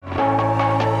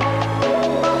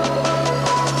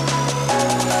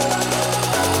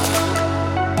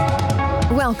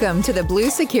Welcome to the Blue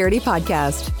Security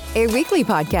Podcast, a weekly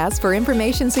podcast for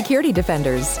information security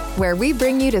defenders, where we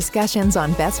bring you discussions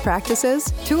on best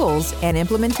practices, tools, and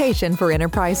implementation for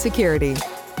enterprise security.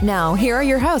 Now, here are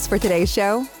your hosts for today's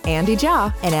show, Andy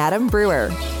Jha and Adam Brewer.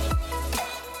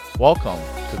 Welcome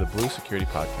to the Blue Security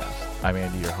Podcast. I'm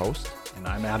Andy, your host. And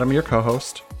I'm Adam, your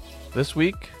co-host. This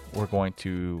week, we're going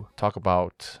to talk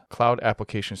about cloud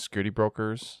application security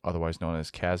brokers, otherwise known as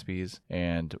CASBs.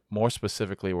 And more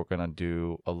specifically, we're going to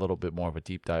do a little bit more of a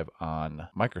deep dive on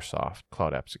Microsoft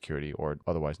Cloud App Security, or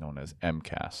otherwise known as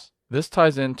MCAS. This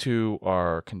ties into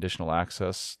our conditional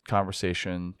access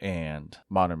conversation and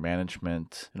modern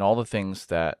management and all the things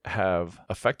that have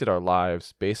affected our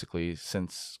lives basically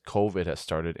since COVID has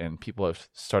started and people have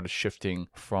started shifting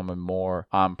from a more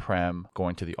on-prem,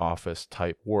 going to the office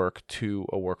type work to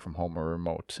a work from home or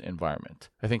remote environment.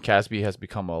 I think CASB has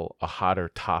become a hotter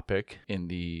topic in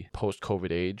the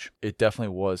post-COVID age. It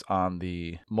definitely was on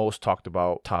the most talked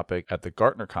about topic at the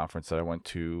Gartner conference that I went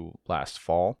to last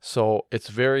fall. So it's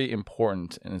very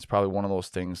important, and it's probably one of those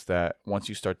things that once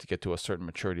you start to get to a certain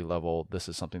maturity level, this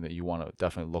is something that you want to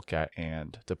definitely look at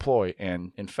and deploy.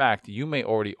 And in fact, you may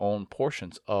already own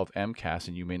portions of MCAS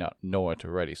and you may not know it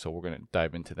already. So we're going to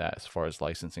dive into that as far as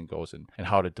licensing goes and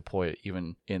how to deploy it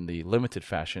even in the limited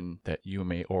fashion that you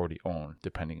may already own,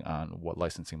 depending on what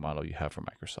licensing model you have for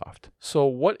Microsoft. So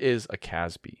what is a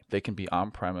CASB? They can be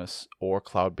on-premise or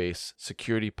cloud-based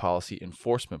security policy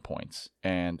enforcement points,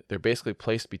 and they're basically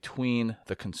placed between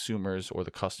the consumers or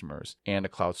the customers and a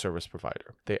cloud service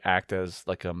provider. They act as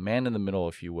like a man in the middle,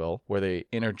 if you will, where they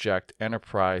interject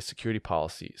enterprise security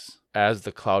policies as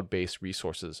the cloud-based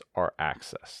resources are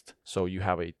accessed. So you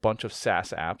have a bunch of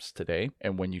SaaS apps today,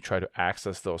 and when you try to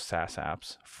access those SaaS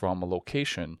apps from a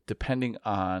location, depending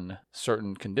on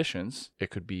certain conditions, it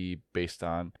could be based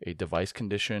on a device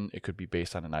condition, it could be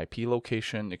based on an IP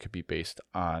location, it could be based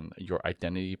on your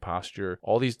identity posture,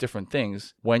 all these different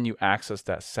things. When you access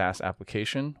that SaaS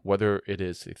application, whether it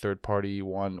is a third-party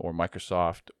one or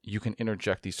Microsoft, you can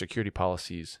interject these security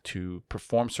policies to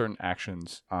perform certain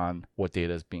actions on what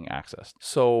data is being accessed.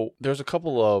 So there's a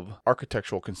couple of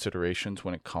architectural considerations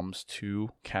when it comes to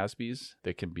CASBs.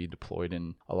 They can be deployed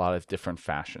in a lot of different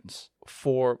fashions.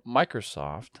 For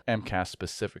Microsoft, MCAS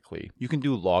specifically, you can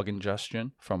do log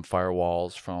ingestion from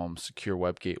firewalls, from secure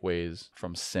web gateways,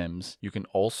 from SIEMs. You can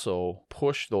also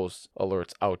push those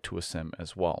alerts out to a SIEM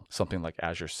as well, something like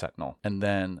Azure Sentinel. And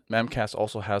then MCAS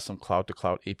also has some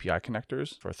cloud-to-cloud API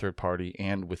connectors for third party,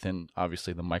 and within,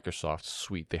 obviously, the Microsoft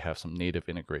suite, they have some native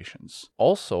integrations.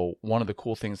 Also, one of the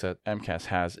cool things that MCAS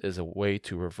has is a way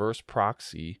to reverse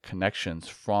proxy connections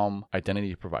from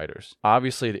identity providers.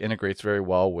 Obviously, it integrates very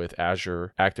well with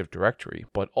Azure Active Directory,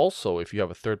 but also if you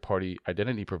have a third-party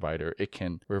identity provider, it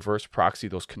can reverse proxy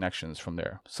those connections from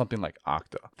there. Something like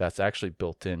Okta that's actually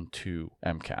built into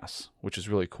MCAS, which is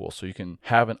really cool. So you can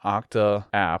have an Okta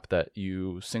app that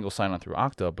you single sign on through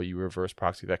Okta, but you reverse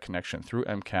proxy that connection through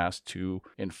MCAS to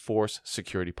enforce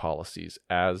security policies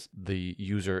as the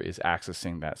user is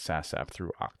accessing that SaaS app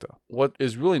through Okta. What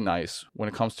is really nice when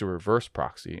it comes to reverse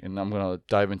proxy, and I'm going to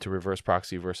dive into reverse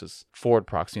proxy versus forward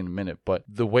proxy in a minute, but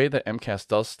the way that MCAS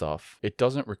does stuff, it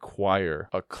doesn't require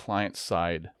a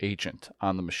client-side agent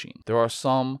on the machine. There are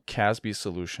some CASB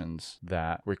solutions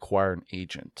that require an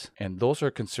agent, and those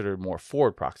are considered more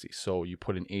forward proxy. So you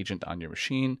put an agent on your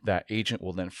machine, that agent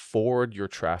will then forward your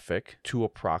traffic to a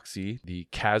proxy, the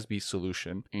CASB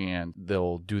solution, and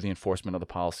they'll do the enforcement of the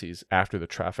policies after the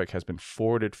traffic has been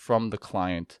forwarded from the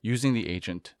client using the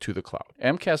agent to the cloud.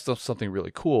 MCAS does something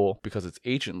really cool because it's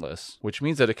agentless, which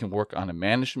means that it can work on a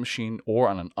managed machine or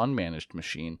on an unmanaged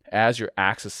machine. As you're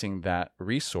accessing that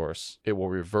resource, it will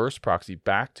reverse proxy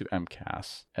back to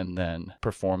MCAS and then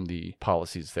perform the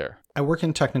policies there. I work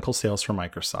in technical sales for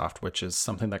Microsoft, which is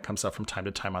something that comes up from time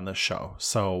to time on this show.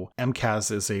 So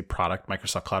MCAS is a product,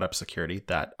 Microsoft Cloud App Security,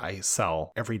 that I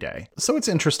sell every day. So it's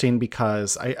interesting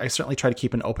because I certainly try to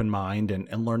keep an open mind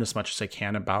and learn as much as I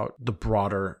can about the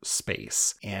broader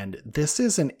space. And this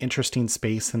is an interesting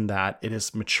space in that it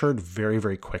has matured very,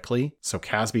 very quickly. So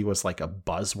CASB was like a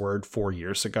buzzword 4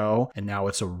 years ago, and now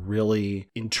it's a really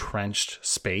entrenched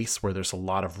space where there's a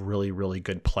lot of really, really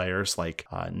good players like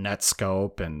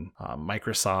Netscope and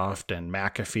Microsoft and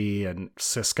McAfee and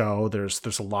Cisco.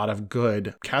 There's a lot of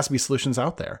good CASB solutions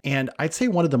out there. And I'd say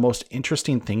one of the most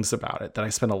interesting things about it that I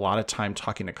spend a lot of time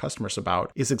talking to customers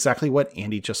about is exactly what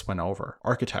Andy just went over,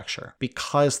 architecture.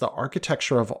 Because the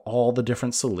architecture of all the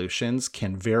different solutions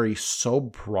can vary so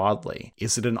broadly.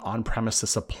 Is it an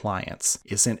on-premises appliance?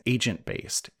 Is it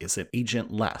agent-based? Is it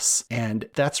agent-less? And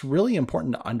that's really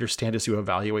important to understand as you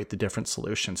evaluate the different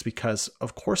solutions, because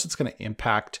of course it's going to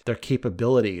impact their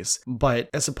capabilities things. But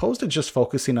as opposed to just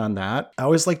focusing on that, I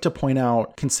always like to point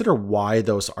out, consider why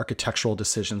those architectural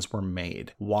decisions were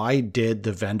made. Why did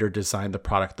the vendor design the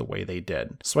product the way they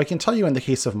did? So I can tell you in the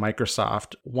case of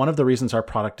Microsoft, one of the reasons our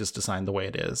product is designed the way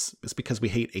it is because we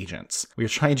hate agents. We are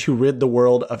trying to rid the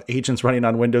world of agents running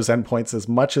on Windows endpoints as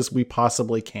much as we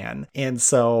possibly can. And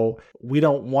so we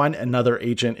don't want another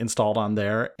agent installed on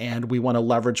there, and we want to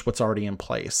leverage what's already in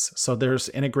place. So there's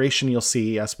integration you'll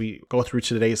see as we go through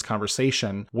today's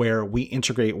conversation where we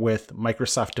integrate with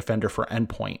Microsoft Defender for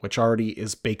Endpoint, which already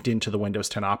is baked into the Windows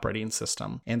 10 operating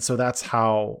system. And so that's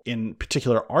how, in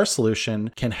particular, our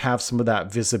solution can have some of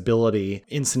that visibility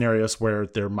in scenarios where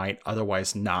there might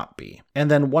otherwise not be.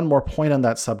 And then one more point on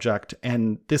that subject,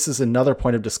 and this is another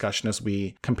point of discussion as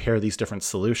we compare these different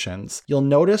solutions. You'll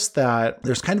notice that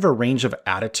there's kind of a range of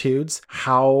attitudes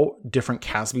how different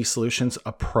CASB solutions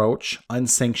approach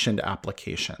unsanctioned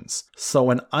applications. So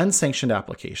an unsanctioned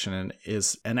application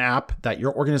is an app that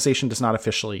your organization does not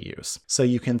officially use. So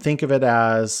you can think of it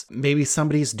as maybe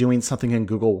somebody's doing something in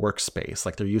Google Workspace,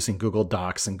 like they're using Google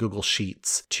Docs and Google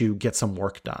Sheets to get some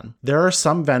work done. There are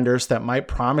some vendors that might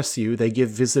promise you they give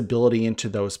visibility into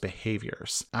those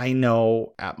behaviors. I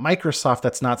know at Microsoft,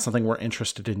 that's not something we're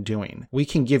interested in doing. We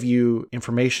can give you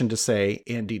information to say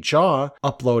Andy Jaw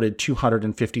uploaded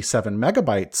 257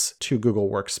 megabytes to Google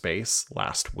Workspace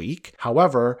last week.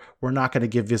 However, we're not going to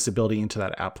give visibility into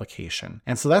that application.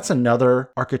 And so that's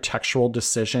another architectural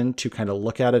decision to kind of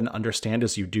look at and understand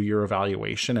as you do your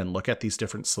evaluation and look at these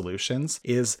different solutions,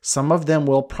 is some of them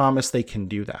will promise they can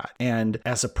do that. And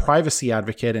as a privacy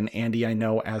advocate, and Andy, I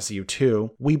know as you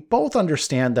too, we both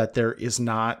understand that there is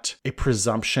not a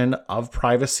presumption of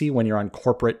privacy when you're on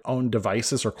corporate-owned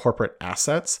devices or corporate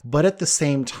assets. But at the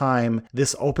same time,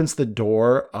 this opens the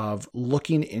door of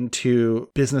looking into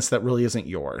business that really isn't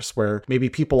yours, where maybe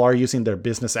people are using their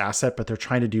business asset, but they're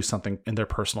trying to do something in their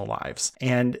personal lives.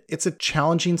 And it's a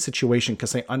challenging situation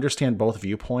because I understand both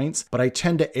viewpoints, but I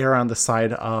tend to err on the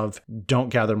side of don't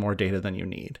gather more data than you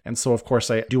need. And so, of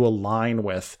course, I do align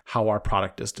with how our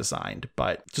product is designed,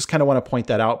 but just kind of want to point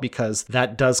that out because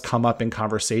that does come up in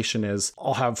conversation. Is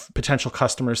I'll have potential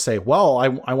customers say, well,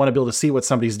 I want to be able to see what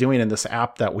somebody's doing in this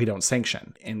app that we don't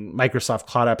sanction. And Microsoft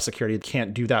Cloud App Security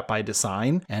can't do that by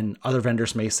design, and other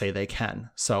vendors may say they can.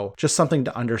 So just something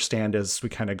to understand as we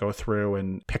kind of go through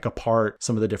and pick apart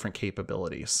some of the different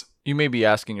capabilities. You may be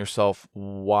asking yourself,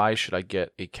 why should I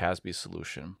get a CASB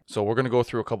solution? So we're going to go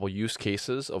through a couple use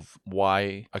cases of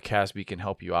why a CASB can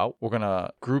help you out. We're going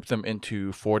to group them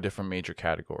into 4 different major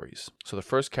categories. So the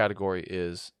first category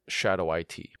is shadow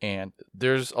IT. And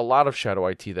there's a lot of shadow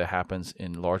IT that happens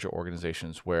in larger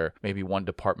organizations where maybe one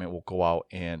department will go out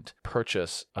and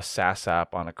purchase a SaaS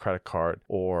app on a credit card,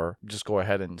 or just go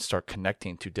ahead and start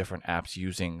connecting to different apps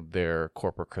using their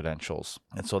corporate credentials.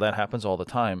 And so that happens all the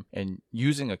time. And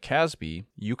using a CASB,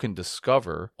 you can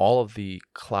discover all of the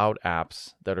cloud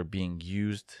apps that are being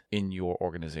used in your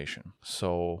organization.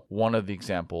 So one of the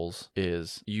examples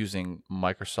is using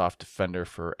Microsoft Defender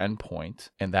for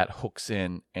Endpoint, and that hooks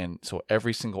in. And so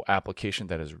every single application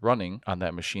that is running on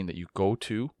that machine that you go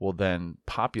to will then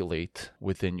populate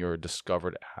within your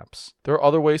discovered apps. There are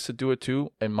other ways to do it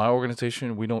too. In my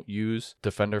organization, we don't use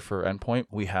Defender for Endpoint.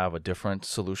 We have a different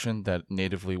solution that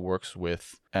natively works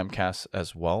with MCAS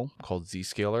as well, called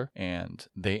Zscaler, and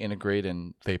they integrate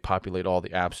and they populate all the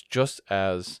apps just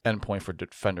as Endpoint for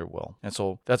Defender will. And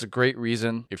so that's a great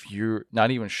reason. If you're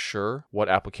not even sure what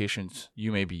applications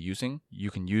you may be using, you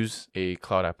can use a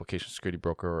cloud application security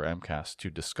broker or MCAS to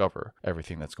discover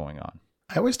everything that's going on.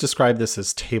 I always describe this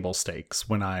as table stakes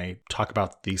when I talk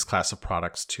about these class of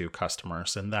products to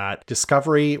customers, and that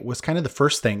discovery was kind of the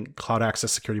first thing cloud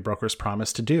access security brokers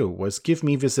promised to do, was give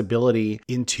me visibility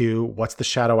into what's the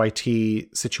shadow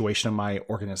IT situation in my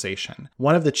organization.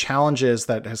 One of the challenges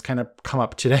that has kind of come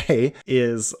up today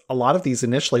is a lot of these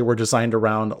initially were designed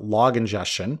around log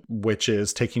ingestion, which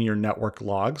is taking your network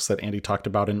logs that Andy talked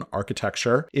about in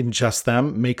architecture, ingest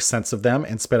them, make sense of them,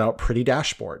 and spit out pretty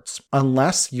dashboards.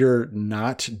 Unless you're not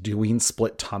doing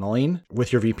split tunneling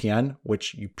with your VPN,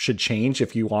 which you should change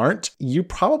if you aren't, you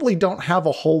probably don't have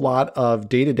a whole lot of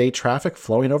day-to-day traffic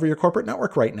flowing over your corporate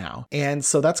network right now. And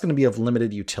so that's going to be of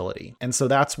limited utility. And so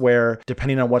that's where,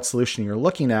 depending on what solution you're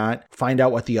looking at, find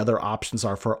out what the other options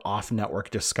are for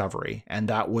off-network discovery. And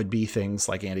that would be things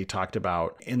like Andy talked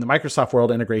about in the Microsoft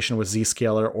world, integration with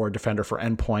Zscaler or Defender for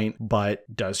Endpoint. But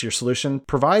does your solution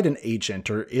provide an agent,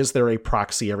 or is there a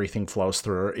proxy everything flows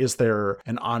through? Or is there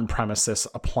an on-premises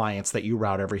appliance that you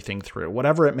route everything through?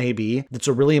 Whatever it may be, it's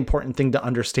a really important thing to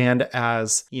understand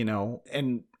as,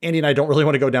 and Andy and I don't really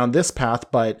want to go down this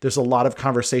path, but there's a lot of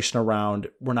conversation around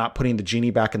we're not putting the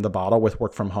genie back in the bottle with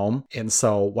work from home. And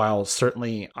so while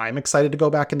certainly I'm excited to go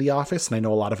back in the office, and I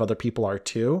know a lot of other people are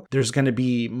too, there's going to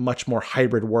be much more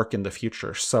hybrid work in the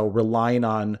future. So relying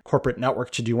on corporate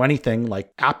network to do anything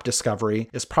like app discovery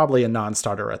is probably a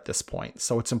non-starter at this point.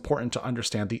 So it's important to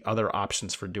understand the other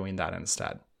options for doing that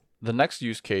instead. The next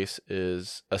use case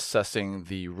is assessing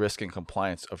the risk and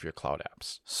compliance of your cloud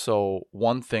apps. So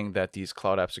one thing that these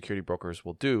cloud app security brokers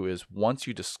will do is once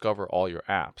you discover all your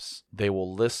apps, they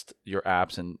will list your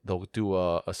apps and they'll do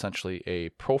essentially a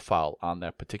profile on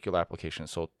that particular application.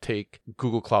 So take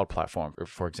Google Cloud Platform,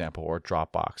 for example, or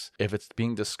Dropbox. If it's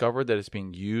being discovered that it's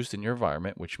being used in your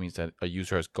environment, which means that a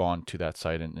user has gone to that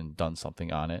site and done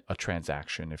something on it, a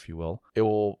transaction, if you will, it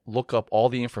will look up all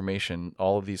the information.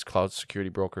 All of these cloud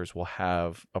security brokers will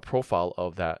have a profile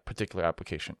of that particular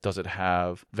application. Does it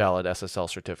have valid SSL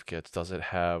certificates? Does it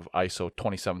have ISO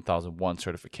 27001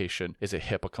 certification? Is it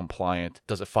HIPAA compliant?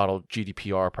 Does it follow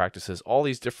GDPR practices? All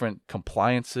these different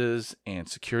compliances and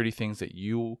security things that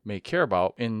you may care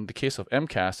about. In the case of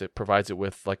MCAS, it provides it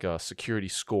with like a security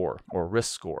score or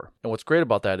risk score. And what's great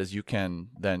about that is you can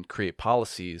then create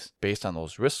policies based on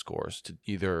those risk scores to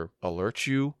either alert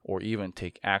you or even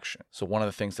take action. So one of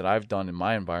the things that I've done in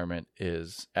my environment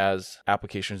is as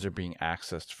applications are being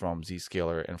accessed from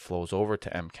Zscaler and flows over to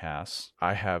MCAS,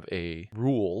 I have a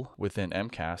rule within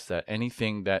MCAS that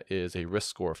anything that is a risk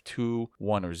score of 2,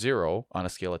 1, or 0 on a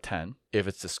scale of 10, if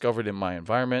it's discovered in my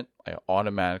environment, I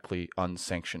automatically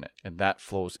unsanction it. And that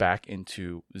flows back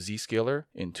into Zscaler,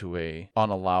 into a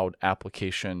unallowed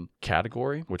application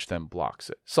category, which then blocks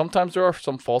it. Sometimes there are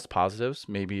some false positives.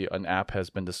 Maybe an app has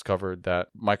been discovered that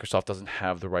Microsoft doesn't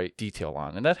have the right detail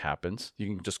on, and that happens. You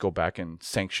can just go back and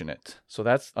sanction it. So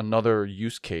that's another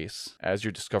use case. As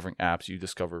you're discovering apps, you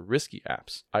discover risky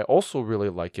apps. I also really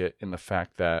like it in the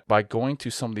fact that by going to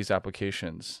some of these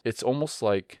applications, it's almost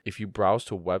like if you browse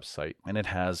to a website and it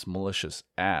has malicious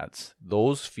ads,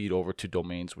 those feed over to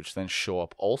domains which then show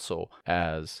up also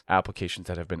as applications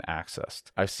that have been accessed.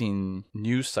 I've seen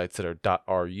news sites that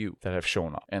are .ru that have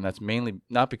shown up, and that's mainly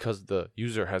not because the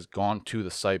user has gone to the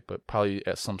site, but probably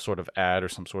at some sort of ad or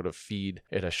some sort of feed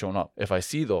it has shown up. If I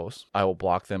see those, I will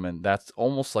block them, and that's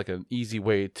almost like an easy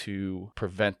way to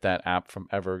prevent that app from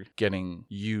ever getting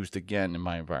used again in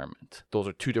my environment. Those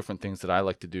are two different things that I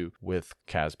like to do with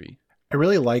CASB. I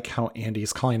really like how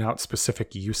Andy's calling out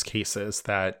specific use cases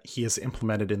that he has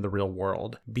implemented in the real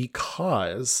world,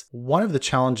 because one of the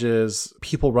challenges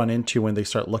people run into when they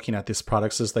start looking at these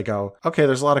products is they go, okay,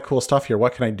 there's a lot of cool stuff here.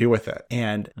 What can I do with it?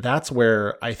 And that's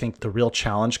where I think the real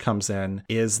challenge comes in,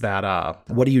 is that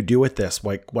what do you do with this?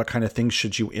 Like, what kind of things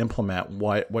should you implement?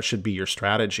 What should be your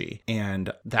strategy?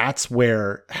 And that's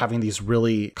where having these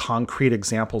really concrete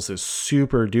examples is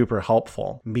super duper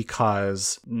helpful,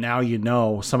 because now you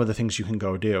know some of the things you can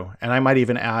go do. And I might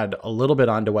even add a little bit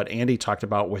onto what Andy talked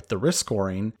about with the risk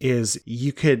scoring, is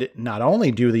you could not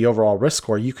only do the overall risk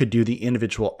score, you could do the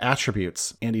individual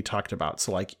attributes Andy talked about.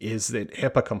 So like, is it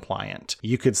HIPAA compliant?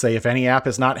 You could say if any app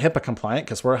is not HIPAA compliant,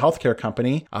 because we're a healthcare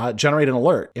company, generate an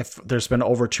alert if there's been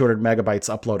over 200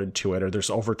 megabytes uploaded to it, or there's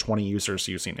over 20 users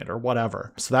using it, or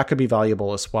whatever. So that could be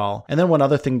valuable as well. And then one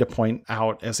other thing to point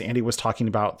out, as Andy was talking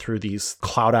about through these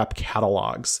cloud app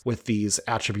catalogs with these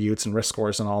attributes and risk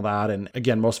scores and all that, and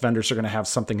again, most vendors are going to have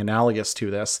something analogous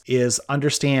to this, is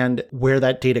understand where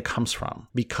that data comes from.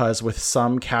 Because with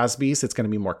some CASBs, it's going to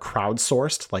be more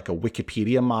crowdsourced, like a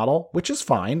Wikipedia model, which is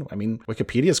fine. I mean,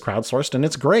 Wikipedia is crowdsourced and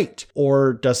it's great.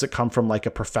 Or does it come from like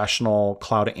a professional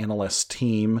cloud analyst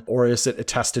team? Or is it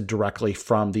attested directly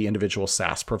from the individual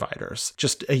SaaS providers?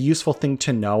 Just a useful thing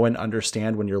to know and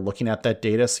understand when you're looking at that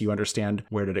data, so you understand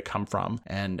where did it come from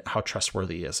and how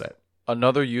trustworthy is it.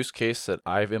 Another use case that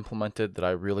I've implemented that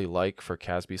I really like for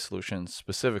CASB solutions,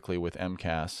 specifically with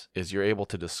MCAS, is you're able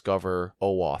to discover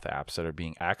OAuth apps that are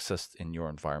being accessed in your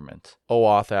environment.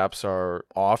 OAuth apps are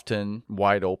often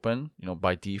wide open.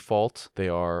 By default, they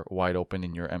are wide open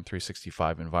in your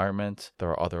M365 environment. There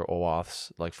are other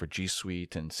OAuths like for G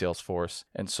Suite and Salesforce.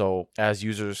 And so as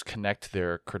users connect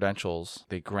their credentials,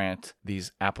 they grant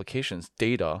these applications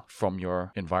data from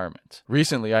your environment.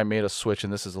 Recently, I made a switch,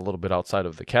 and this is a little bit outside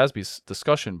of the CASB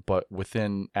discussion, but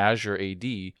within Azure AD,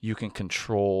 you can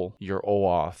control your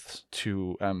OAuths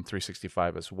to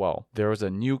M365 as well. There was a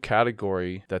new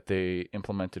category that they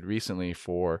implemented recently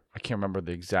for, I can't remember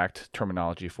the exact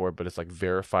terminology for it, but it's like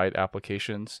verified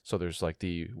applications. So there's like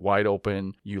the wide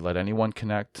open, you let anyone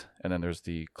connect, and then there's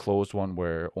the closed one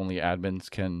where only admins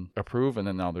can approve, and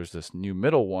then now there's this new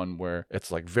middle one where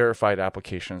it's like verified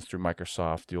applications through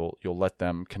Microsoft. You'll let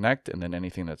them connect, and then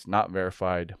anything that's not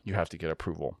verified, you have to get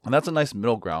approval. And that's a nice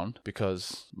middle ground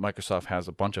because Microsoft has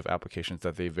a bunch of applications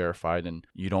that they verified, and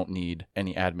you don't need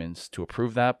any admins to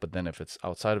approve that. But then if it's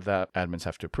outside of that, admins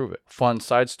have to approve it. Fun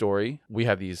side story, we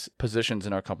have these positions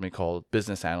in our company called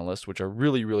business analysts, which are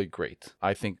really, really great.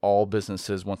 I think all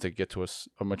businesses, once they get to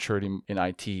a maturity in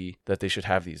IT, that they should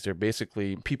have these. They're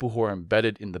basically people who are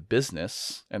embedded in the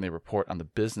business and they report on the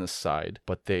business side,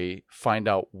 but they find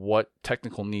out what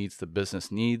technical needs the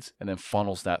business needs and then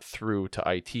funnels that through to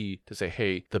IT to say,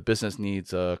 hey, the business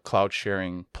needs a cloud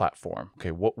sharing platform.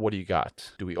 Okay, what do you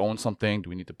got? Do we own something? Do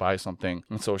we need to buy something?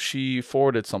 And so she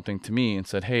forwarded something to me and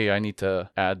said, hey, I need to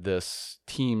add this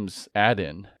Teams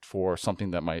add-in for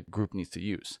something that my group needs to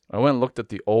use. I went and looked at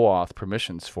the OAuth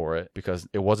permissions for it because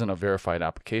it wasn't a verified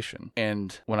application.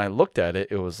 And when I looked at it,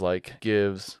 it was like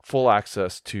gives full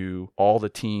access to all the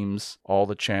teams, all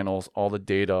the channels, all the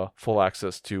data, full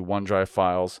access to OneDrive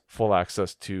files, full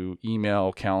access to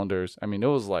email, calendars. I mean, it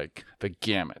was like the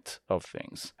gamut of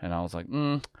things. And I was like,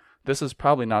 this is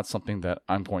probably not something that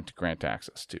I'm going to grant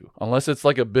access to. Unless it's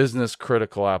like a business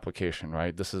critical application,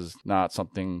 right? This is not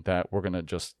something that we're going to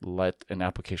just let an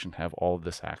application have all of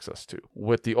this access to.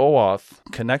 With the OAuth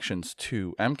connections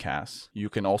to MCAS, you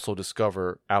can also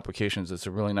discover applications. It's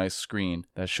a really nice screen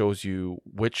that shows you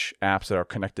which apps that are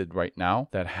connected right now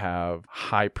that have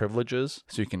high privileges,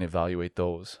 so you can evaluate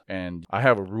those. And I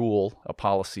have a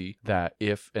policy that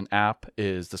if an app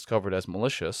is discovered as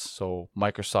malicious, so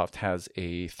Microsoft has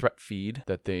a threat feed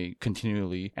that they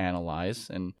continually analyze,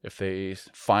 and if they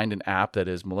find an app that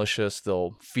is malicious,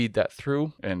 they'll feed that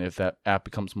through, and if that app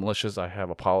becomes malicious, I have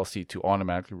a policy to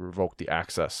automatically revoke the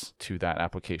access to that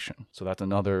application. So that's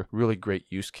another really great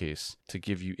use case to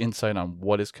give you insight on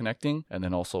what is connecting and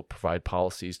then also provide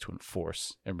policies to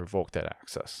enforce and revoke that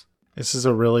access. This is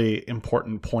a really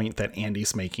important point that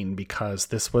Andy's making because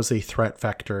this was a threat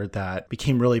vector that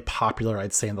became really popular,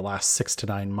 I'd say, in the last 6 to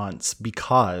 9 months,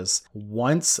 because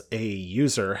once a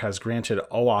user has granted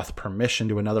OAuth permission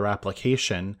to another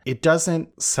application, it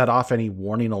doesn't set off any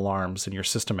warning alarms in your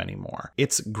system anymore.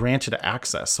 It's granted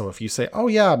access. So if you say, oh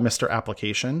yeah, Mr.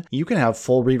 Application, you can have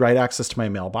full read-write access to my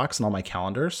mailbox and all my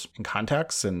calendars and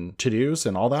contacts and to-dos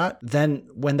and all that, then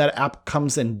when that app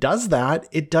comes and does that,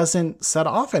 it doesn't set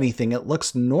off anything. It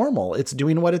looks normal. It's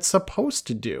doing what it's supposed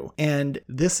to do. And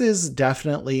this is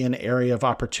definitely an area of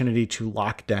opportunity to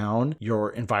lock down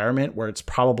your environment where it's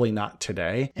probably not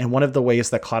today. And one of the ways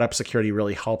that Cloud App Security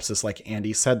really helps is, like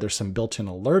Andy said, there's some built-in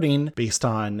alerting based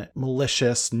on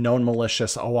malicious, known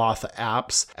malicious OAuth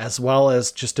apps, as well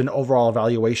as just an overall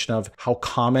evaluation of how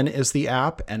common is the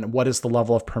app and what is the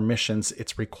level of permissions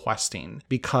it's requesting.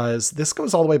 Because this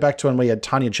goes all the way back to when we had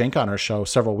Tanya Jenk on our show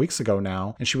several weeks ago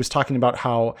now, and she was talking about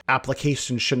how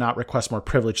applications should not request more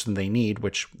privilege than they need,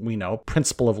 which we know,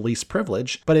 principle of least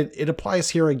privilege. But it applies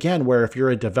here again, where if you're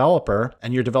a developer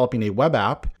and you're developing a web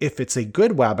app, if it's a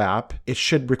good web app, it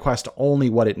should request only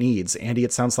what it needs. Andy,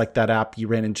 it sounds like that app you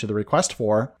ran into the request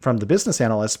for from the business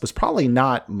analyst was probably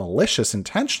not malicious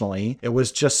intentionally. It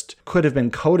was just could have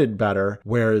been coded better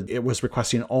where it was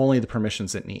requesting only the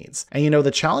permissions it needs. And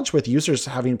the challenge with users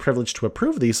having privilege to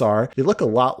approve these are, they look a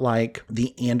lot like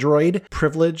the Android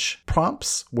privilege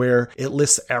prompts, where it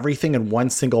lists everything in one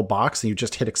single box and you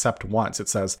just hit accept once. It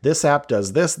says, this app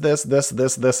does this, this, this,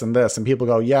 this, this, and this. And people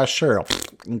go, yeah, sure,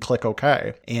 and click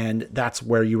OK. And that's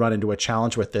where you run into a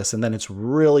challenge with this. And then it's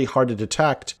really hard to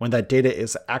detect when that data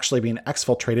is actually being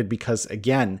exfiltrated because,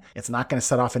 again, it's not going to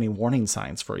set off any warning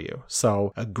signs for you.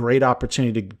 So a great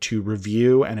opportunity to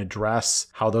review and address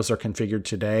how those are configured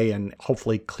today and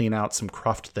hopefully clean out some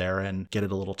cruft there and get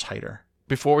it a little tighter.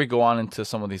 Before we go on into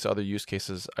some of these other use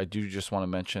cases, I do just want to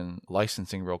mention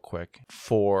licensing real quick.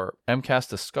 For MCAS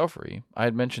Discovery, I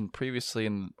had mentioned previously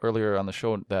and earlier on the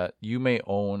show that you may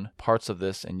own parts of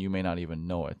this and you may not even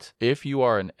know it. If you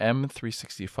are an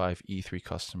M365 E3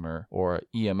 customer or an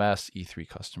EMS E3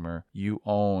 customer, you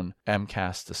own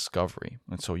MCAS Discovery.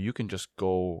 And so you can just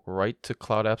go right to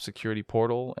Cloud App Security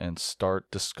Portal and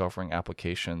start discovering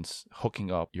applications,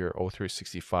 hooking up your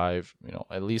O365,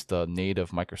 at least the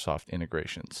native Microsoft integration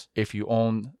integrations. If you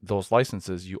own those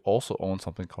licenses, you also own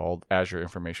something called Azure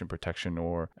Information Protection,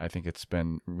 or I think it's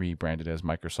been rebranded as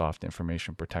Microsoft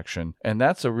Information Protection. And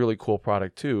that's a really cool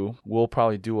product too. We'll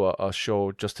probably do a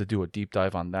show just to do a deep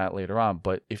dive on that later on.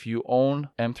 But if you own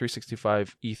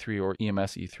M365 E3 or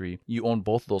EMS E3, you own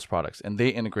both of those products and they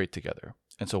integrate together.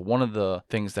 And so one of the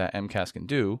things that MCAS can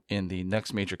do in the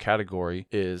next major category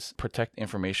is protect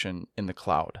information in the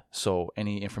cloud. So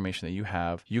any information that you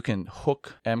have, you can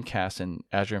hook MCAS and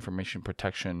Azure Information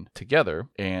Protection together,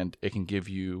 and it can give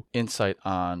you insight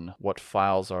on what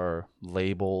files are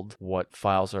labeled, what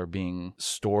files are being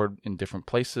stored in different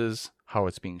places, how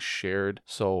it's being shared.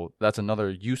 So that's another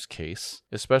use case,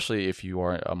 especially if you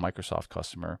are a Microsoft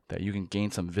customer, that you can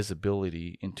gain some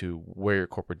visibility into where your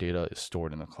corporate data is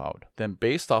stored in the cloud. Then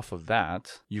based off of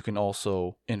that, you can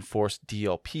also enforce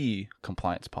DLP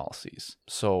compliance policies.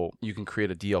 So you can create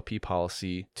a DLP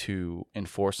policy to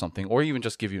enforce something, or even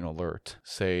just give you an alert.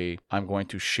 Say, I'm going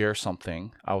to share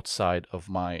something outside of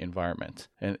my environment.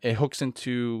 And it hooks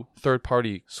into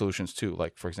third-party solutions too,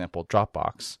 like for example,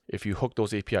 Dropbox. If you hook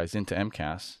those APIs into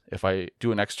MCAS, if I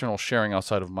do an external sharing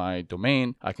outside of my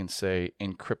domain, I can say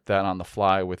encrypt that on the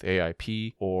fly with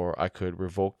AIP, or I could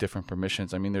revoke different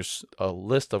permissions. I mean, there's a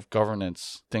list of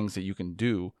governance things that you can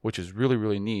do, which is really,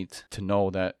 really neat to know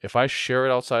that if I share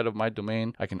it outside of my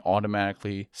domain, I can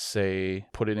automatically say,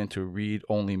 put it into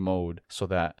read-only mode so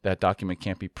that that document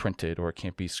can't be printed or it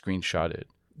can't be screenshotted.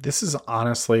 This is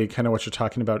honestly kind of what you're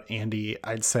talking about, Andy.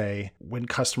 I'd say when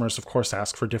customers, of course,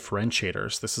 ask for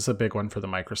differentiators, this is a big one for the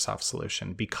Microsoft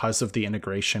solution. Because of the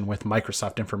integration with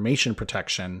Microsoft Information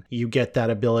Protection, you get that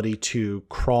ability to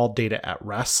crawl data at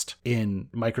rest in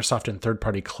Microsoft and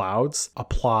third-party clouds,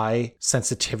 apply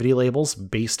sensitivity labels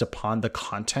based upon the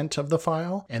content of the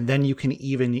file, and then you can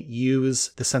even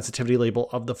use the sensitivity label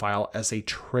of the file as a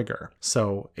trigger.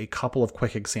 So a couple of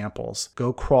quick examples.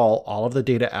 Go crawl all of the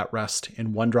data at rest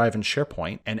in OneDrive and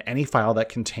SharePoint, and any file that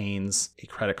contains a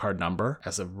credit card number,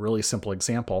 as a really simple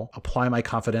example, apply my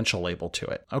confidential label to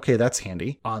it. Okay, that's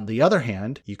handy. On the other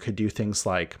hand, you could do things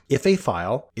like, if a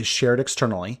file is shared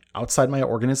externally outside my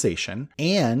organization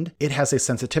and it has a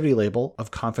sensitivity label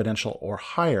of confidential or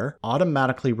higher,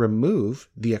 automatically remove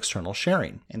the external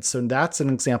sharing. And so that's an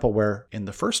example where in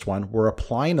the first one, we're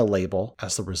applying a label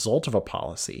as the result of a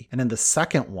policy. And in the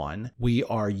second one, we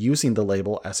are using the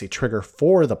label as a trigger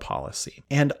for the policy.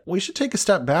 And we should take a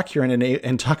step back here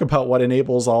and talk about what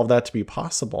enables all of that to be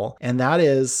possible. And that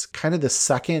is kind of the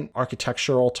second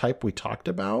architectural type we talked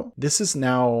about. This is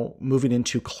now moving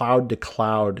into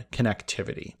cloud-to-cloud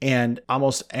connectivity. And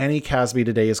almost any CASB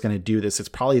today is going to do this. It's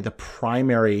probably the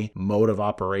primary mode of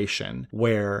operation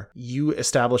where you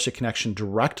establish a connection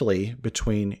directly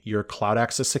between your cloud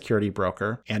access security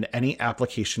broker and any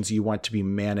applications you want to be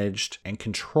managed and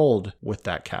controlled with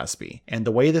that CASB. And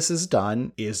the way this is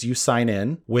done is you sign in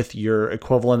with your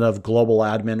equivalent of global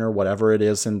admin or whatever it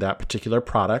is in that particular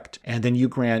product, and then you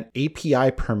grant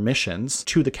API permissions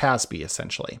to the CASB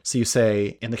essentially. So you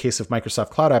say, in the case of Microsoft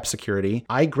Cloud App Security,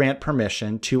 I grant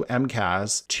permission to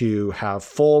MCAS to have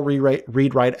full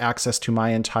read-write access to my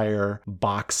entire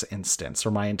Box instance or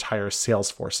my entire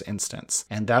Salesforce instance.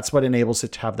 And that's what enables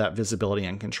it to have that visibility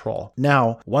and control.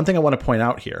 Now, one thing I want to point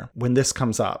out here when this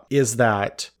comes up is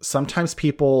that sometimes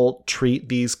people treat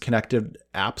these connected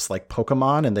apps like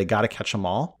Pokemon and they got to catch them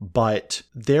all. But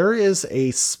there is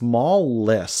a small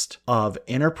list of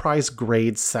enterprise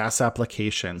grade SaaS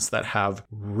applications that have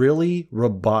really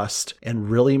robust and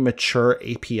really mature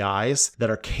APIs that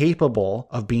are capable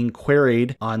of being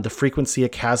queried on the frequency a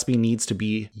CASB needs to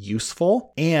be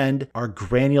useful and are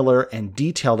granular and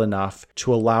detailed enough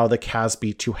to allow the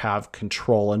CASB to have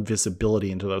control and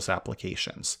visibility into those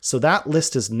applications. So that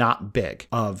list is not big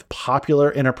of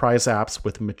popular enterprise apps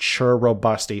with mature,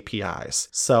 robust APIs.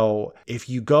 So if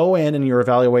you go in and you're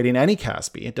evaluating any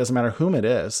CASB, it doesn't matter whom it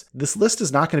is, this list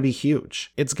is not going to be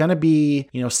huge. It's going to be,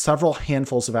 several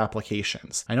handfuls of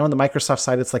applications. I know on the Microsoft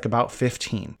side, it's like about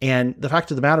 15. And the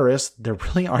fact of the matter is there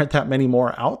really aren't that many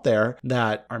more out there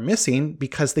that are missing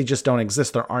because they just don't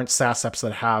exist. There aren't SaaS apps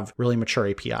that have really mature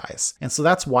APIs. And so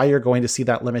that's why you're going to see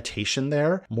that limitation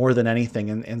there more than anything.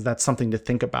 And that's something to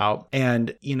think about.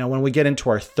 And, when we get into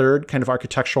our third kind of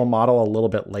architectural model a little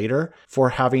bit later for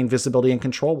having visibility and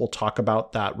control, we'll talk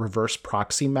about that reverse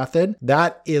proxy method.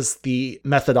 That is the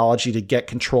methodology to get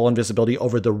control and visibility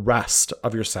over the rest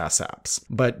of your SaaS apps.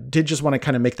 But did just want to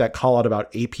kind of make that call out about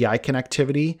API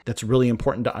connectivity. That's really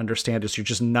important to understand is you're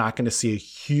just not going to see a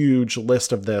huge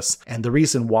list of this. And the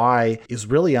reason why is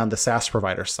really on the SaaS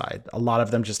provider side. A lot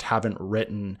of them just haven't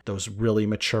written those really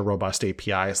mature, robust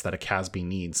APIs that a CASB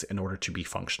needs in order to be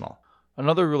functional.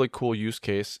 Another really cool use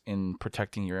case in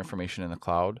protecting your information in the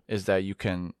cloud is that you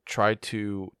can try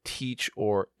to teach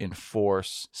or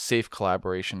enforce safe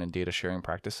collaboration and data sharing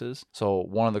practices. So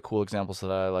one of the cool examples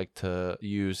that I like to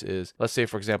use is, let's say,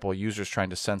 for example, a user is trying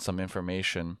to send some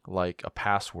information like a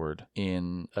password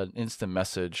in an instant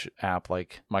message app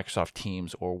like Microsoft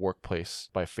Teams or Workplace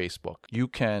by Facebook. You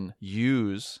can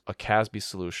use a CASB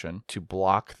solution to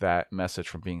block that message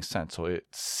from being sent. So it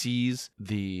sees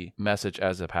the message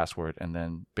as a password, and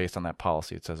then based on that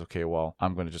policy, it says, okay, well,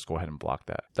 I'm going to just go ahead and block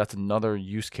that. That's another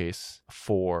use case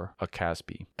for a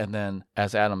CASB. And then,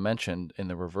 as Adam mentioned, in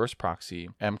the reverse proxy,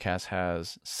 MCAS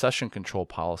has session control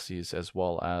policies as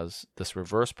well as this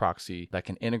reverse proxy that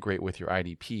can integrate with your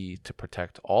IDP to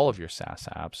protect all of your SaaS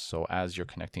apps. So as you're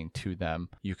connecting to them,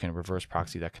 you can reverse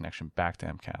proxy that connection back to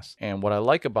MCAS. And what I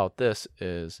like about this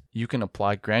is you can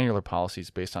apply granular policies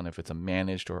based on if it's a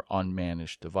managed or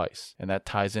unmanaged device. And that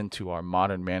ties into our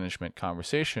modern management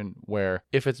conversation, where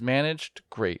if it's managed,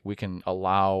 great, we can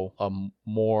allow a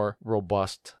more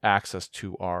robust access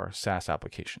to our SaaS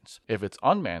applications. If it's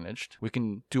unmanaged, we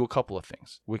can do a couple of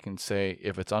things. We can say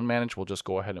if it's unmanaged, we'll just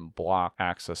go ahead and block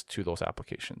access to those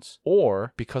applications.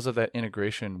 Or because of that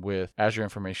integration with Azure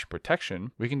Information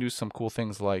Protection, we can do some cool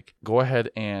things like go ahead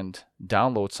and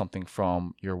download something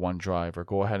from your OneDrive, or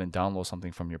go ahead and download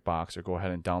something from your Box, or go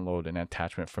ahead and download an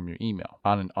attachment from your email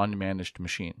on an unmanaged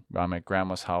machine. I'm at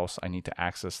grandma's house, I need to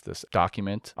access this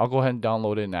document. I'll go ahead and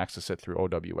download it and access it through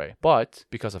OWA. But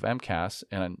because of MCAS,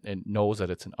 and it knows that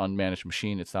it's an unmanaged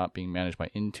machine, it's not being managed by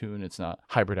Intune, it's not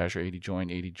hybrid Azure AD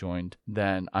joined,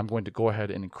 then I'm going to go ahead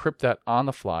and encrypt that on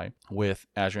the fly with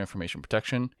Azure Information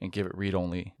Protection and give it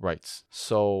read-only rights.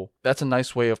 So that's a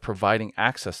nice way of providing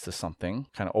access to something,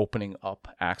 kind of opening up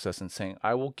access and saying,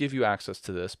 I will give you access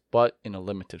to this, but in a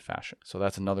limited fashion. So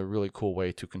that's another really cool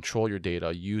way to control your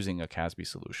data using a CASB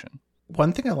solution.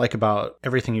 One thing I like about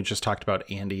everything you just talked about,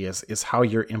 Andy, is how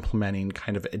you're implementing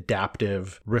kind of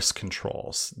adaptive risk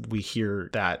controls. We hear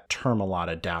that term a lot,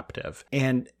 adaptive.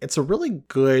 And it's a really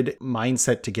good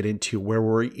mindset to get into, where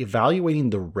we're evaluating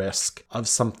the risk of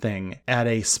something at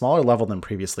a smaller level than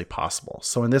previously possible.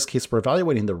 So in this case, we're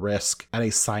evaluating the risk at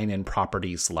a sign-in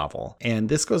properties level. And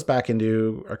this goes back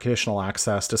into our conditional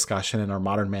access discussion and our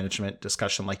modern management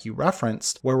discussion, like you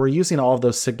referenced, where we're using all of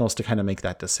those signals to kind of make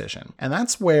that decision. And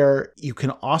that's where you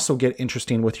can also get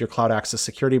interesting with your cloud access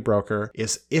security broker,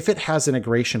 is if it has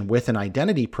integration with an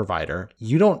identity provider,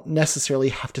 you don't necessarily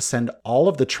have to send all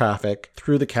of the traffic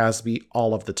through the CASB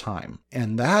all of the time.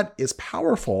 And that is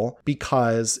powerful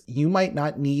because you might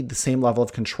not need the same level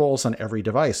of controls on every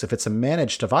device. If it's a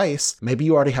managed device, maybe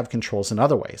you already have controls in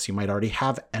other ways. You might already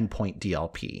have endpoint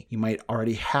DLP. You might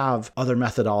already have other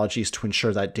methodologies to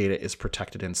ensure that data is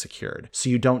protected and secured.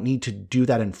 So you don't need to do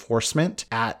that enforcement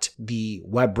at the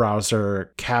web browser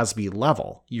CASB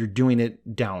level. You're doing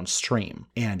it downstream,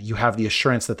 and you have the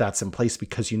assurance that that's in place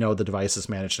because you know the device is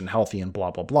managed and healthy and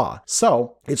blah, blah, blah.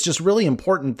 So it's just really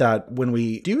important that when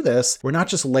we do this, we're not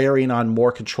just layering on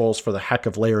more controls for the heck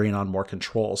of layering on more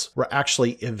controls. We're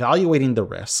actually evaluating the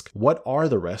risk. What are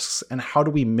the risks and how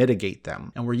do we mitigate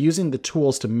them? And we're using the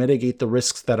tools to mitigate the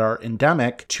risks that are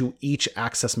endemic to each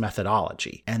access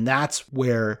methodology. And that's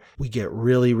where we get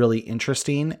really, really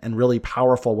interesting and really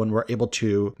powerful, when we're able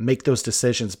to make those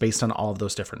decisions based on all of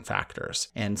those different factors.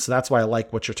 And so that's why I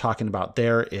like what you're talking about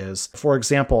there is, for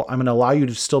example, I'm going to allow you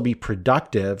to still be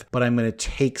productive, but I'm going to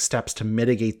take steps to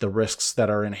mitigate the risks that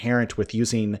are inherent with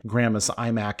using grandma's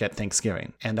iMac at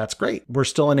Thanksgiving. And that's great. We're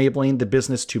still enabling the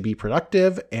business to be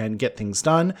productive and get things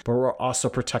done, but we're also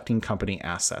protecting company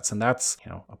assets. And that's,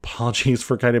 apologies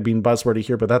for kind of being buzzwordy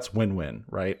here, but that's win-win,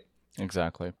 right?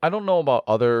 Exactly. I don't know about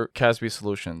other CASB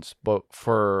solutions, but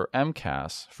for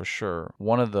MCAS, for sure,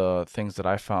 one of the things that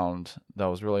I found that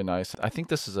was really nice, I think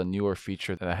this is a newer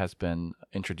feature that has been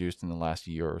introduced in the last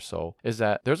year or so, is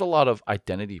that there's a lot of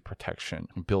identity protection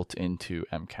built into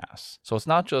MCAS. So it's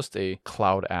not just a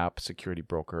cloud app security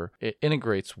broker, it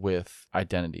integrates with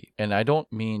identity. And I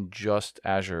don't mean just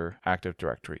Azure Active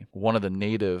Directory. One of the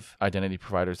native identity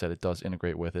providers that it does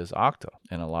integrate with is Okta,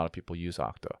 and a lot of people use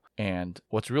Okta. And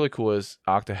what's really cool is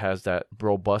Okta has that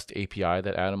robust API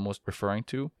that Adam was referring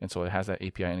to. And so it has that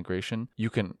API integration. You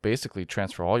can basically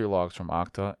transfer all your logs from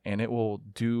Okta, and it will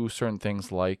do certain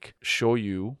things like show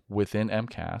you within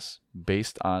MCAS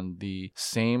based on the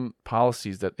same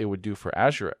policies that it would do for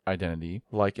Azure Identity,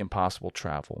 like impossible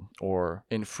travel or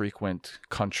infrequent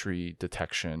country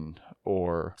detection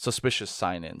or suspicious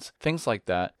sign-ins, things like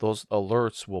that. Those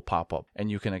alerts will pop up,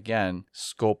 and you can again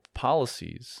scope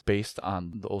policies based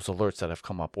on those alerts that have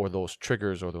come up, or those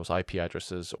triggers, or those IP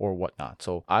addresses, or whatnot.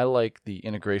 So I like the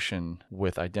integration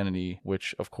with identity,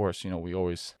 which of course, we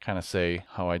always kind of say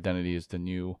how identity is the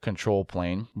new control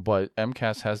plane, but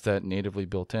MCAS has that natively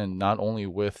built in, not only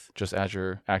with just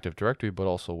Azure Active Directory, but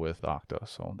also with Okta.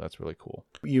 So that's really cool.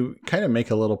 You kind of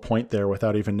make a little point there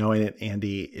without even knowing it,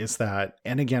 Andy, is that,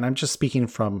 and again, I'm just speaking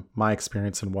from my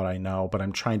experience and what I know, but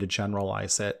I'm trying to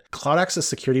generalize it. Cloud access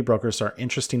security brokers are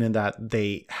interesting in that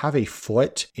they have a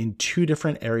foot in two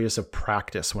different areas of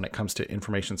practice when it comes to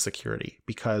information security,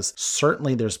 because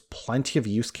certainly there's plenty of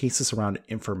use cases around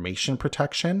information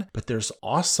protection, but there's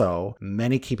also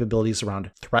many capabilities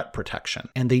around threat protection.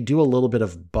 And they do a little bit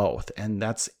of both. And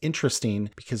that's interesting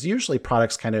because usually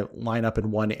products kind of line up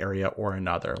in one area or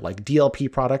another. Like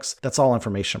DLP products, that's all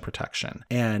information protection.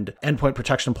 And endpoint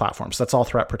protection platforms, that's all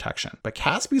threat protection. But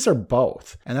CASBs are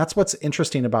both. And that's what's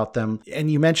interesting about them.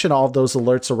 And you mentioned all of those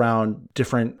alerts around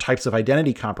different types of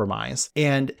identity compromise.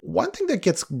 And one thing that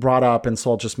gets brought up, and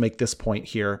so I'll just make this point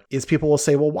here, is people will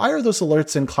say, well, why are those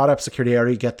alerts in Cloud App Security? I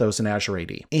already get those in Azure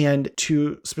AD. And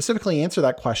to specifically answer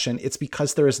that question, it's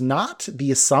because there is not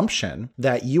the assumption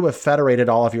that you have federated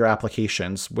all of your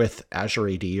applications with Azure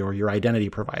AD or your identity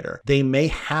provider. They may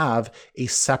have a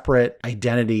separate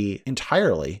identity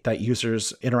entirely that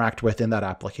users interact with in that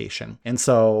application. And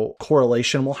so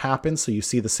correlation will happen. So you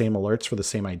see the same alerts for the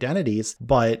same identities,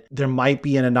 but there might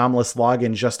be an anomalous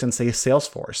login just in, say,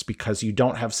 Salesforce because you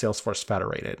don't have Salesforce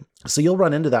federated. So you'll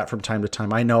run into that from time to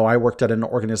time. I know I worked at an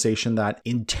organization that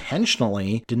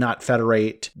intentionally did not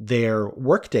federate their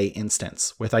Workday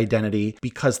instance with identity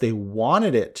because they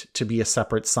wanted it to be a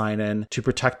separate sign-in to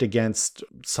protect against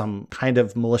some kind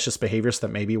of malicious behaviors that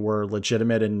maybe were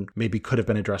legitimate and maybe could have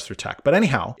been addressed through tech. But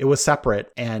anyhow, it was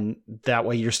separate. And that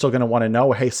way you're still going to want to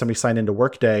know, hey, somebody signed into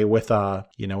Workday with an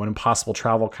impossible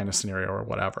travel kind of scenario or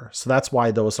whatever. So that's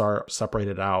why those are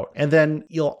separated out. And then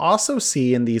you'll also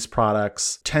see in these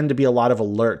products tend to be a lot of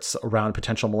alerts around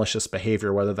potential malicious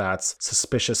behavior, whether that's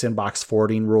suspicious inbox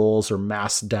forwarding rules or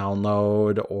mass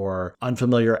download or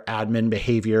unfamiliar admin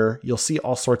behavior. You'll see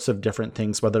all sorts of different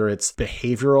things, whether it's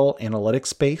behavioral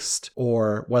analytics based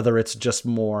or whether it's just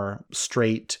more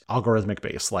straight algorithmic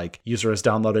based, like user has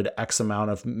downloaded X amount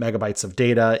of megabytes of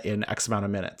data in X amount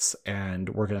of minutes, and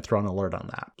we're going to throw an alert on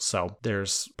that. So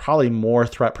there's probably more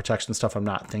threat protection stuff I'm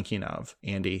not thinking of,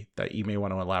 Andy, that you may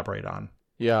want to elaborate on.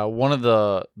 Yeah, one of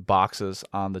the boxes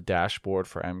on the dashboard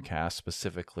for MCAS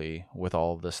specifically with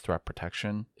all of this threat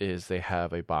protection is they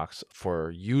have a box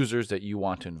for users that you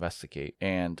want to investigate.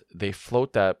 And they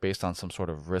float that based on some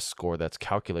sort of risk score that's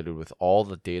calculated with all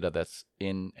the data that's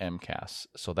in MCAS.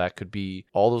 So that could be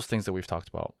all those things that we've talked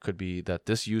about. Could be that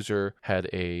this user had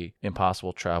a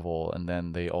impossible travel and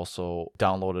then they also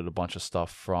downloaded a bunch of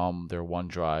stuff from their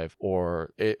OneDrive,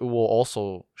 or it will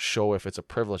also show if it's a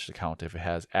privileged account, if it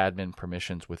has admin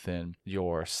permissions within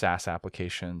your SaaS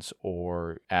applications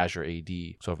or Azure AD.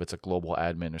 So if it's a global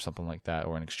admin or something like that,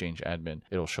 or an Exchange admin,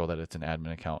 it'll show that it's an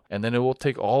admin account. And then it will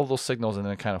take all of those signals and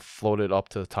then kind of float it up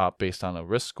to the top based on a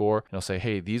risk score. And it'll say,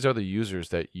 hey, these are the users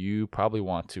that you probably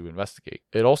want to investigate.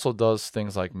 It also does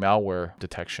things like malware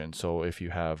detection. So if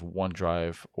you have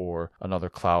OneDrive or another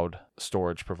cloud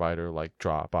storage provider like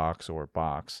Dropbox or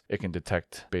Box, it can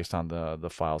detect based on the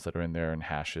files that are in there and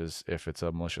hashes if it's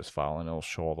a malicious file, and it'll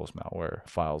show all those malware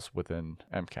files within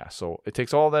MCAS. So it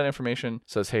takes all that information,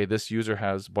 says, hey, this user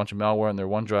has a bunch of malware in their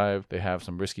OneDrive, they have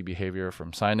some risky behavior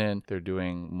from sign-in, they're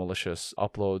doing malicious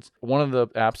uploads. One of the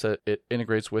apps that it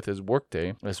integrates with is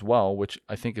Workday as well, which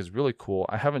I think is really cool.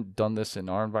 I haven't done this in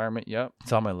our environment yet.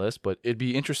 It's on my list, but it'd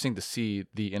be interesting to see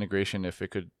the integration if it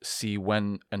could see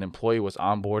when an employee was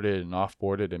onboarded and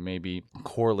offboarded and maybe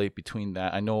correlate between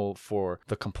that. I know for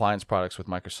the compliance products with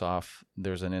Microsoft,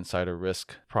 there's an insider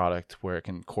risk product where it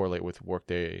can correlate with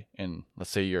Workday. And let's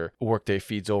say your Workday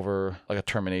feeds over like a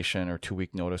termination or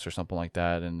 2-week notice or something like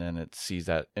that, and then it sees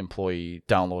that employee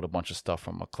download a bunch of stuff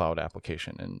from a cloud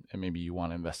application, and maybe you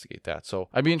want to investigate that. So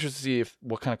I'd be interested to see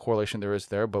what kind of correlation there is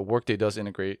there, but Workday does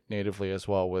integrate natively as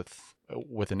well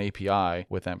with an API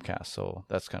with MCAS, so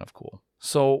that's kind of cool.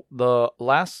 So the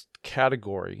last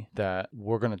category that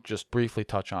we're going to just briefly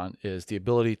touch on is the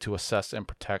ability to assess and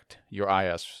protect your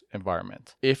IaaS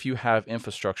environment. If you have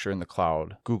infrastructure in the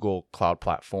cloud, Google Cloud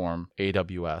Platform,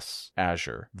 AWS,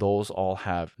 Azure, those all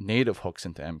have native hooks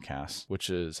into MCAS, which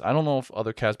is, I don't know if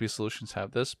other CASB solutions have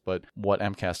this, but what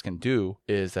MCAS can do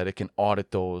is that it can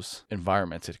audit those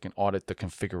environments. It can audit the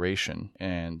configuration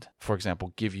and, for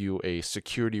example, give you a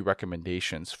security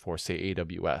recommendations for, say,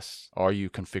 AWS. Are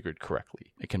you configured correctly?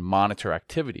 It can monitor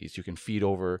activities. feeds. You can feed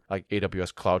over like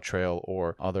AWS CloudTrail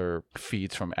or other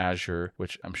feeds from Azure,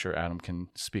 which I'm sure Adam can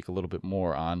speak a little bit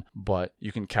more on, but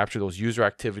you can capture those user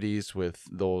activities with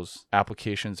those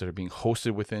applications that are being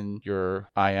hosted within your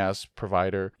IaaS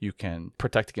provider. You can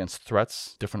protect against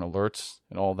threats, different alerts,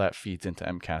 and all that feeds into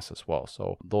MCAS as well.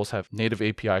 So those have native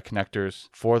API connectors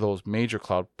for those major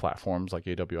cloud platforms like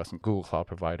AWS and Google Cloud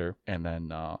Provider. And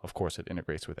then, of course, it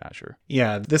integrates with Azure.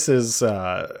 Yeah, this is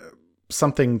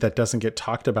something that doesn't get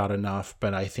talked about enough,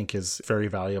 but I think is very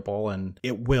valuable. And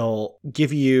it will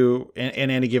give you, and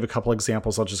Andy gave a couple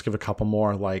examples. I'll just give a couple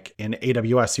more. Like in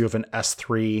AWS, you have an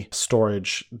S3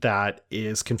 storage that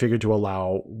is configured to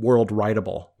allow world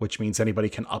writable, which means anybody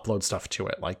can upload stuff to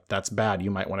it. Like that's bad.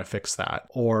 You might want to fix that.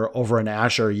 Or over in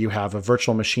Azure, you have a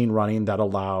virtual machine running that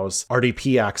allows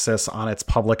RDP access on its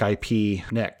public IP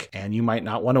NIC. And you might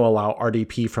not want to allow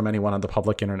RDP from anyone on the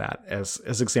public internet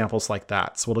as examples like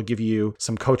that. So it'll give you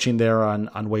some coaching there on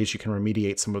ways you can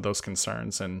remediate some of those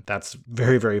concerns. And that's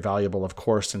very, very valuable, of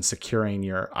course, in securing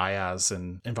your IaaS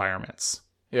and environments.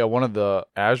 Yeah, one of the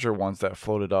Azure ones that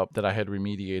floated up that I had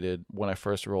remediated when I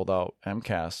first rolled out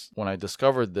MCAS, when I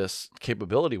discovered this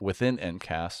capability within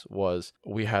MCAS, was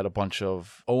we had a bunch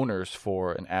of owners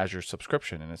for an Azure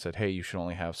subscription, and it said, hey, you should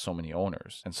only have so many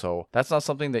owners. And so that's not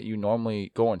something that you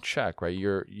normally go and check, right?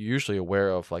 You're usually aware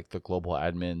of like the global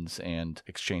admins and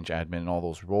Exchange admin and all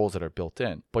those roles that are built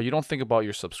in, but you don't think about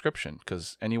your subscription,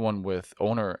 because anyone with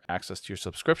owner access to your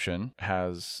subscription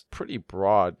has pretty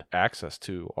broad access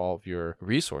to all of your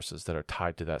resources that are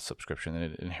tied to that subscription,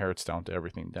 and it inherits down to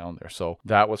everything down there. So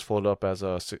that was floated up as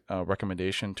a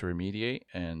recommendation to remediate,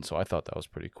 and so I thought that was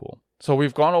pretty cool. So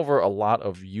we've gone over a lot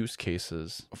of use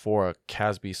cases for a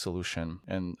CASB solution,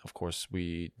 and of course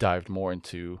we dived more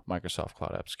into Microsoft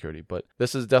Cloud App Security, but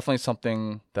this is definitely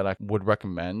something that I would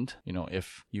recommend. You know,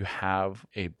 if you have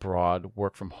a broad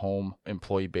work from home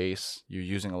employee base, you're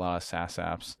using a lot of SaaS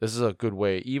apps, this is a good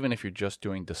way, even if you're just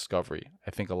doing discovery. I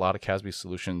think a lot of CASB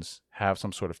solutions have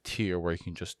some sort of tier where you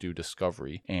can just do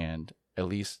discovery, and at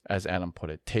least as Adam put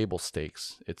it, table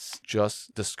stakes. It's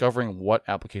just discovering what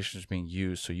applications are being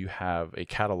used so you have a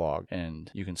catalog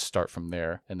and you can start from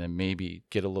there and then maybe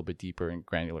get a little bit deeper and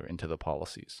granular into the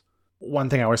policies.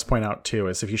 One thing I always point out too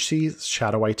is if you see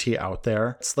shadow IT out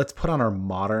there, let's put on our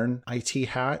modern IT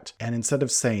hat. And instead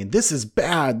of saying, this is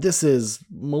bad, this is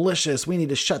malicious, we need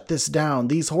to shut this down,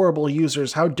 these horrible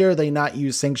users, how dare they not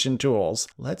use sanctioned tools?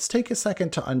 Let's take a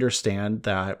second to understand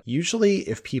that usually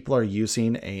if people are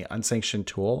using an unsanctioned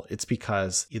tool, it's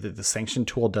because either the sanctioned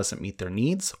tool doesn't meet their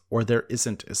needs or there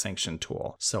isn't a sanctioned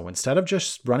tool. So instead of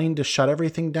just running to shut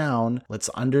everything down, let's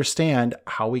understand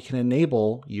how we can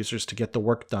enable users to get the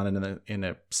work done in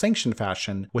a sanctioned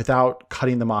fashion without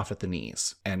cutting them off at the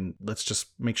knees. And let's just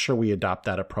make sure we adopt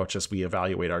that approach as we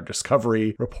evaluate our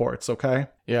discovery reports, okay?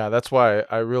 Yeah, that's why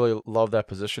I really love that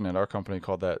position at our company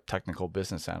called that technical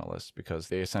business analyst, because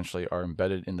they essentially are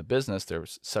embedded in the business. They're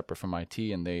separate from IT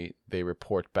and they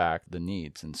report back the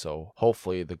needs. And so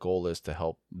hopefully the goal is to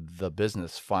help the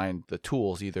business find the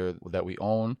tools either that we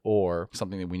own or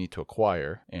something that we need to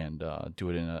acquire, and do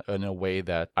it in a way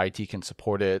that IT can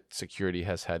support it, security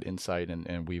has had insight,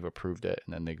 and we've approved it,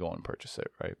 and then they go and purchase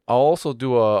it, right? I'll also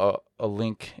do a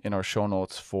link in our show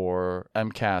notes for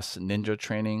MCAS Ninja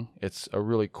training. It's a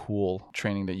really cool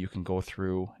training that you can go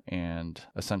through and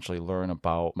essentially learn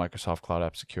about Microsoft Cloud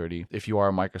App Security. If you are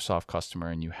a Microsoft customer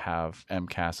and you have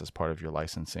MCAS as part of your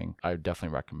licensing, I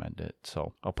definitely recommend it.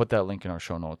 So I'll put that link in our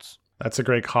show notes. That's a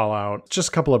great call out. Just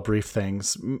a couple of brief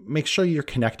things. Make sure you're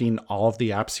connecting all of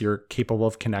the apps you're capable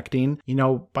of connecting. You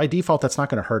know, by default, that's not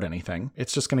going to hurt anything.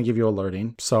 It's just going to give you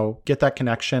alerting. So get that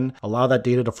connection, allow that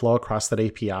data to flow across that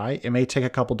API. It may take a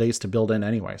couple days to build in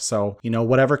anyway. So, you know,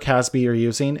 whatever CASB you're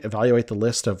using, evaluate the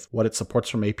list of what it supports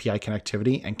from API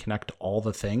connectivity and connect all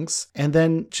the things. And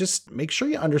then just make sure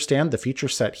you understand the feature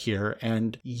set here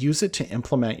and use it to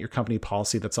implement your company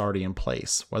policy that's already in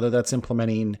place, whether that's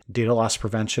implementing data loss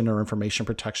prevention or information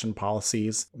protection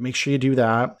policies. Make sure you do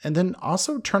that. And then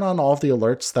also turn on all of the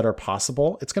alerts that are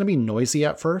possible. It's going to be noisy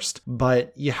at first,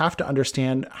 but you have to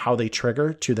understand how they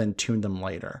trigger to then tune them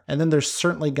later. And then there's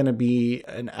certainly going to be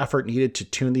an effort needed to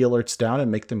tune the alerts down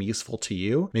and make them useful to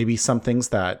you. Maybe some things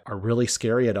that are really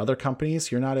scary at other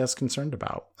companies you're not as concerned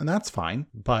about, and that's fine.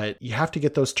 But you have to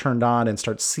get those turned on and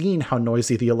start seeing how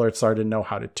noisy the alerts are to know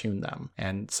how to tune them.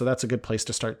 And so that's a good place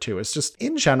to start too. It's just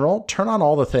in general, turn on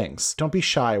all the things. Don't be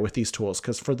shy with the these tools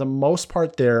because for the most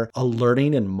part, they're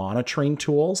alerting and monitoring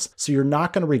tools. So you're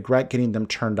not going to regret getting them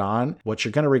turned on. What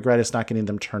you're going to regret is not getting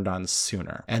them turned on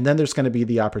sooner. And then there's going to be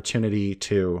the opportunity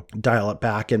to dial it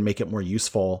back and make it more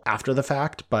useful after the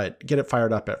fact, but get it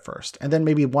fired up at first. And then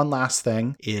maybe one last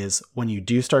thing is when you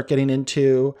do start getting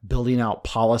into building out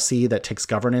policy that takes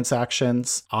governance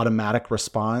actions, automatic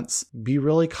response, be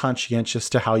really conscientious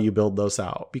to how you build those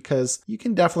out because you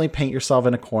can definitely paint yourself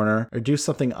in a corner or do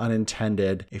something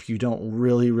unintended if you don't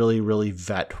really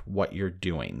vet what you're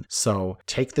doing. So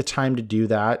take the time to do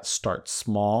that, start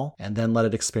small, and then let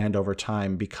it expand over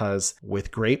time because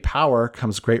with great power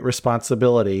comes great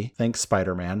responsibility. Thanks,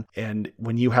 Spider-Man. And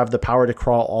when you have the power to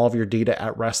crawl all of your data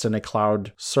at rest in a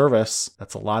cloud service,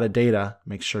 that's a lot of data.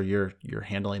 Make sure you're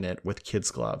handling it with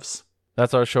kids' gloves.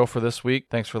 That's our show for this week.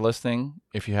 Thanks for listening.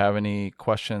 If you have any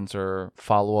questions or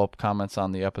follow-up comments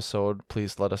on the episode,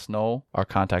 please let us know. Our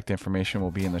contact information will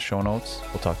be in the show notes.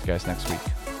 We'll talk to you guys next week.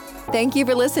 Thank you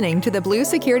for listening to the Blue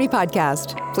Security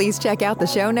Podcast. Please check out the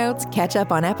show notes, catch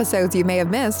up on episodes you may have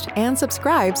missed, and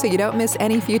subscribe so you don't miss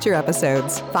any future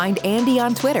episodes. Find Andy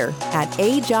on Twitter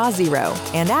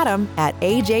 @AJaw0 and Adam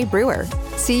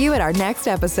 @AJBrewer. See you at our next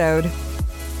episode.